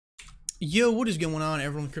Yo, what is going on,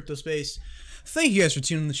 everyone in the crypto space? Thank you guys for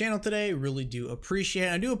tuning in the channel today. Really do appreciate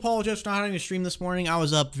it. I do apologize for not having a stream this morning. I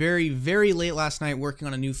was up very late last night working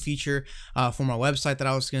on a new feature for my website that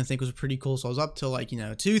I was going to think was pretty cool. So I was up till like,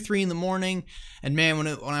 2, 3 in the morning. And man, when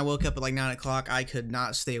I woke up at like 9 o'clock, I could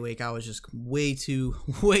not stay awake. I was just way too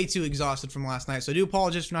exhausted from last night. So I do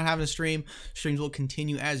apologize for not having a stream. Streams will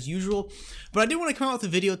continue as usual. But I do want to come out with a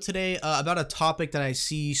video today about a topic that I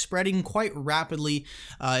see spreading quite rapidly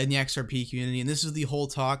in the XRP community. And this is the whole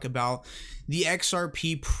talk about the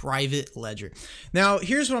XRP private ledger. Now,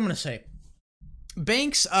 here's what I'm going to say.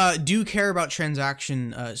 Banks do care about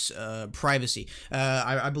transaction privacy.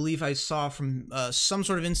 I believe I saw from some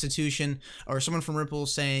sort of institution or someone from Ripple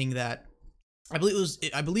saying that I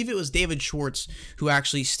believe it was David Schwartz who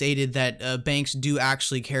actually stated that banks do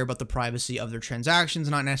actually care about the privacy of their transactions,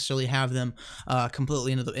 not necessarily have them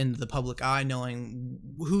completely into the public eye, knowing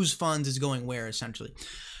whose funds is going where, essentially.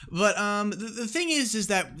 But the thing is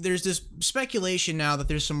that there's this speculation now that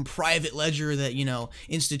there's some private ledger that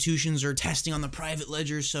institutions are testing on the private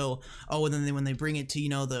ledger. So and then when they bring it to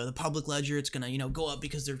the public ledger, it's gonna go up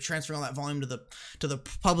because they're transferring all that volume to the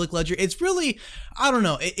public ledger. It's really, I don't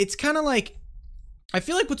know. It's kind of like, I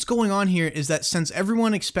feel like what's going on here is that since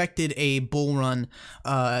everyone expected a bull run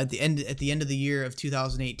at the end of the year of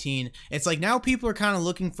 2018, it's like now people are kind of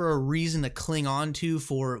looking for a reason to cling on to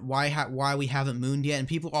for why we haven't mooned yet, and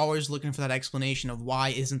people are always looking for that explanation of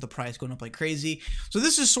why isn't the price going up like crazy. So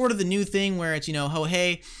this is sort of the new thing where it's oh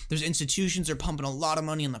hey, there's institutions that are pumping a lot of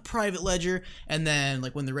money on the private ledger, and then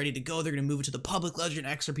like when they're ready to go, they're going to move it to the public ledger, and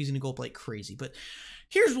XRP is going to go up like crazy. But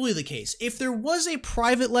here's really the case. If there was a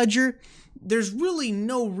private ledger, there's really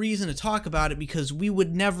no reason to talk about it because we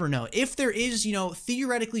would never know. If there is,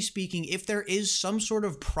 theoretically speaking, if there is some sort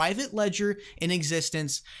of private ledger in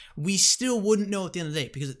existence, we still wouldn't know at the end of the day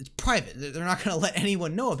because it's private. They're not going to let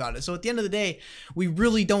anyone know about it. So at the end of the day, we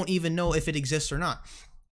really don't even know if it exists or not.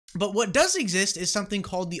 But what does exist is something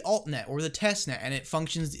called the altnet or the testnet, and it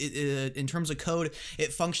functions in terms of code.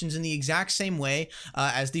 It functions in the exact same way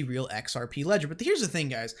as the real XRP ledger. But here's the thing,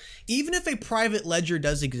 guys. Even if a private ledger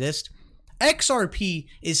does exist, XRP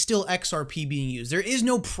is still XRP being used. There is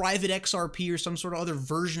no private XRP or some sort of other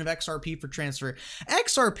version of XRP for transfer.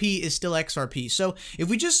 XRP is still XRP. So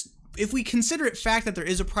if we consider it fact that there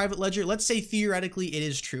is a private ledger, let's say theoretically it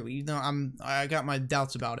is true, even though I got my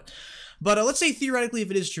doubts about it. But let's say theoretically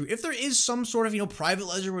if it is true, if there is some sort of private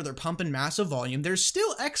ledger where they're pumping massive volume, there's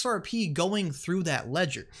still XRP going through that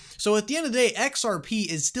ledger. So at the end of the day, XRP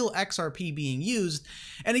is still XRP being used.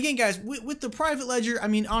 And again, guys, with the private ledger, I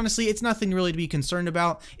mean, honestly, it's nothing really to be concerned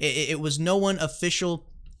about. It was no one official.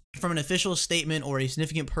 From an official statement or a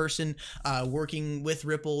significant person working with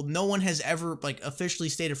Ripple, no one has ever officially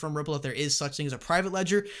stated from Ripple that there is such thing as a private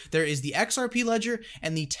ledger. There is the XRP ledger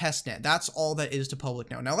and the testnet. That's all that is to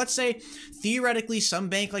public now. Now, let's say theoretically some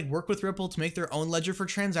bank worked with Ripple to make their own ledger for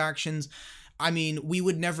transactions. I mean, we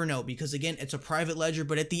would never know because, again, it's a private ledger.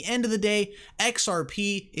 But at the end of the day,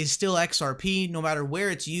 XRP is still XRP. No matter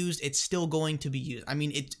where it's used, it's still going to be used. I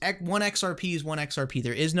mean, one XRP is one XRP.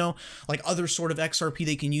 There is no other sort of XRP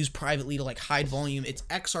they can use privately to hide volume. It's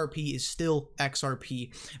XRP is still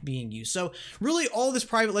XRP being used. So really all this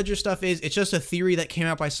private ledger stuff it's just a theory that came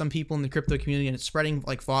out by some people in the crypto community, and it's spreading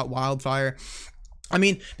like wildfire. I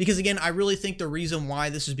mean, because again, I really think the reason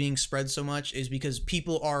why this is being spread so much is because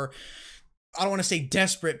people are, I don't want to say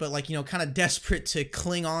desperate, but kind of desperate to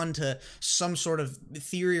cling on to some sort of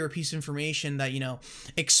theory or piece of information that,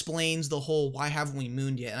 explains the whole why haven't we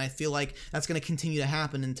mooned yet. And I feel like that's going to continue to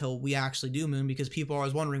happen until we actually do moon, because people are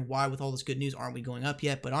always wondering why with all this good news aren't we going up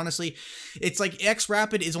yet. But honestly, it's like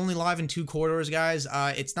XRapid is only live in 2 corridors, guys.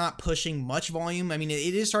 It's not pushing much volume. I mean,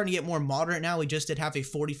 it is starting to get more moderate now. We just did have a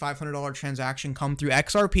 $4,500 transaction come through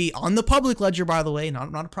XRP on the public ledger, by the way,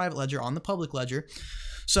 not a private ledger, on the public ledger.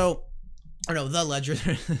 So, or no, the ledger.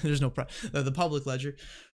 There's no the public ledger.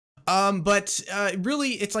 But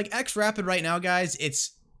really, it's like XRapid right now, guys.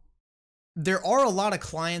 There are a lot of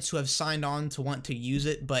clients who have signed on to want to use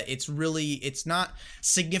it, but it's not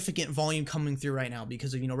significant volume coming through right now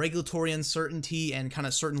because of regulatory uncertainty and kind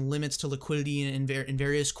of certain limits to liquidity in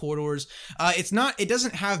various corridors. It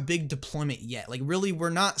doesn't have big deployment yet. Really,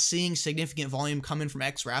 we're not seeing significant volume coming from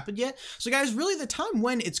XRapid yet. So guys, really the time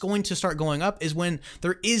when it's going to start going up is when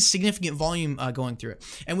there is significant volume going through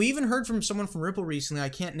it. And we even heard from someone from Ripple recently. I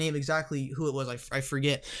can't name exactly who it was. I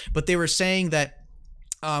forget, but they were saying that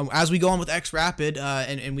as we go on with XRapid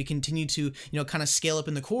and we continue to kind of scale up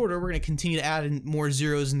in the corridor, we're going to continue to add in more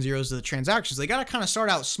zeros and zeros to the transactions. They got to kind of start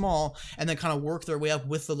out small and then kind of work their way up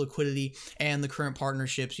with the liquidity and the current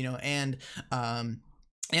partnerships, and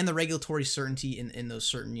and the regulatory certainty in those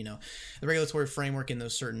certain, the regulatory framework in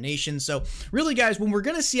those certain nations. So really, guys, when we're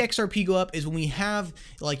going to see XRP go up is when we have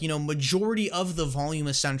like, majority of the volume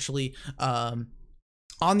essentially,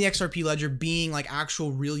 on the XRP ledger being like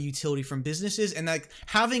actual real utility from businesses, and like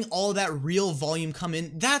having all of that real volume come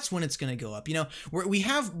in, that's when it's going to go up. We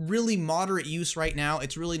have really moderate use right now.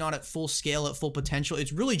 It's really not at full scale, at full potential.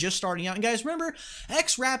 It's really just starting out. And guys, remember,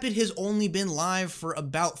 XRapid has only been live for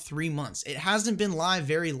about 3 months. It hasn't been live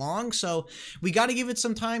very long, so we got to give it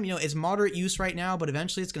some time. It's moderate use right now, but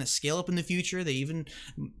eventually it's going to scale up in the future.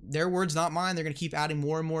 Their words, not mine, they're going to keep adding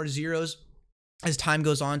more and more zeros as time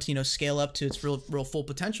goes on to, scale up to its real full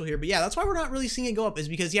potential here. But yeah, that's why we're not really seeing it go up, is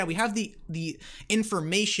because, yeah, we have the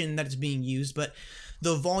information that it's being used, but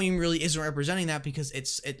the volume really isn't representing that because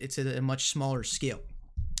it's at a much smaller scale.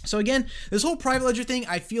 So again, this whole private ledger thing,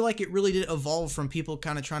 I feel like it really did evolve from people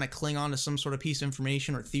kind of trying to cling on to some sort of piece of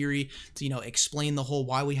information or theory to, explain the whole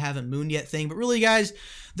why we haven't mooned yet thing. But really, guys,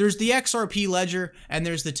 there's the XRP ledger and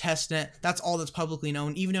there's the testnet. That's all that's publicly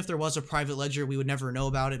known. Even if there was a private ledger, we would never know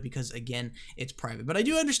about it because, again, it's private. But I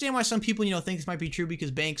do understand why some people, think this might be true, because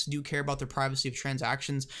banks do care about the privacy of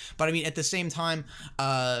transactions. But I mean, at the same time,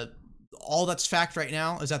 all that's fact right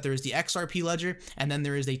now is that there is the XRP ledger, and then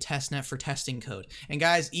there is a testnet for testing code. And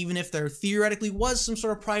guys, even if there theoretically was some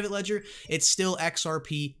sort of private ledger, it's still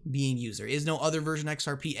XRP being used. There is no other version of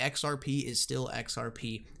XRP. XRP is still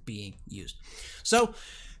XRP being used. So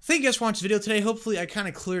thank you guys for watching this video today. Hopefully I kind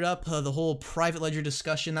of cleared up the whole private ledger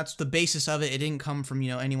discussion. That's the basis of it. It didn't come from,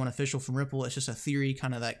 anyone official from Ripple. It's just a theory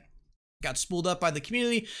kind of that got spooled up by the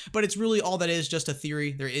community, but it's really all that is, just a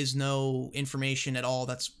theory. There is no information at all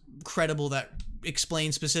that's credible that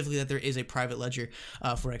explains specifically that there is a private ledger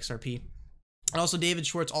for XRP. And also, David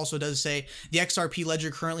Schwartz also does say the XRP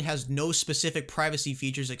ledger currently has no specific privacy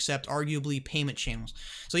features except arguably payment channels.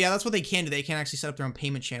 So yeah, that's what they can do. They can actually set up their own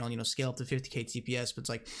payment channel, scale up to 50K TPS, but it's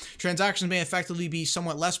like transactions may effectively be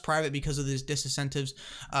somewhat less private because of these disincentives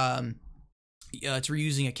to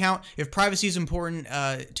reusing account. If privacy is important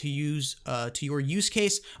to your use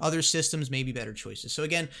case, other systems may be better choices. So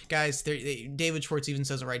again, guys, David Schwartz even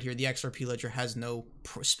says it right here. The XRP ledger has no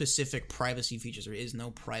specific privacy features. There is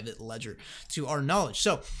no private ledger to our knowledge.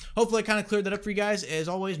 So hopefully I kind of cleared that up for you guys. As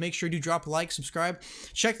always, make sure to drop a like, subscribe,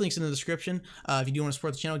 check links in the description. If you do want to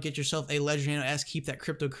support the channel, get yourself a ledger Nano S. Keep that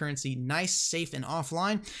cryptocurrency nice, safe, and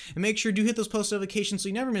offline. And make sure to hit those post notifications so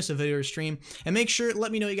you never miss a video or stream. And make sure,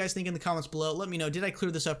 let me know what you guys think in the comments below. Let me know, did I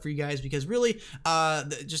clear this up for you guys? Because really,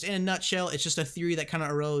 just in a nutshell, it's just a theory that kind of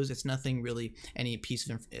arose. It's nothing really, any piece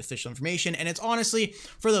of official information. And it's honestly,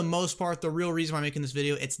 for the most part, the real reason why I'm making this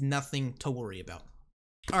video. It's nothing to worry about.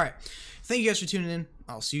 All right. Thank you guys for tuning in.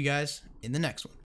 I'll see you guys in the next one.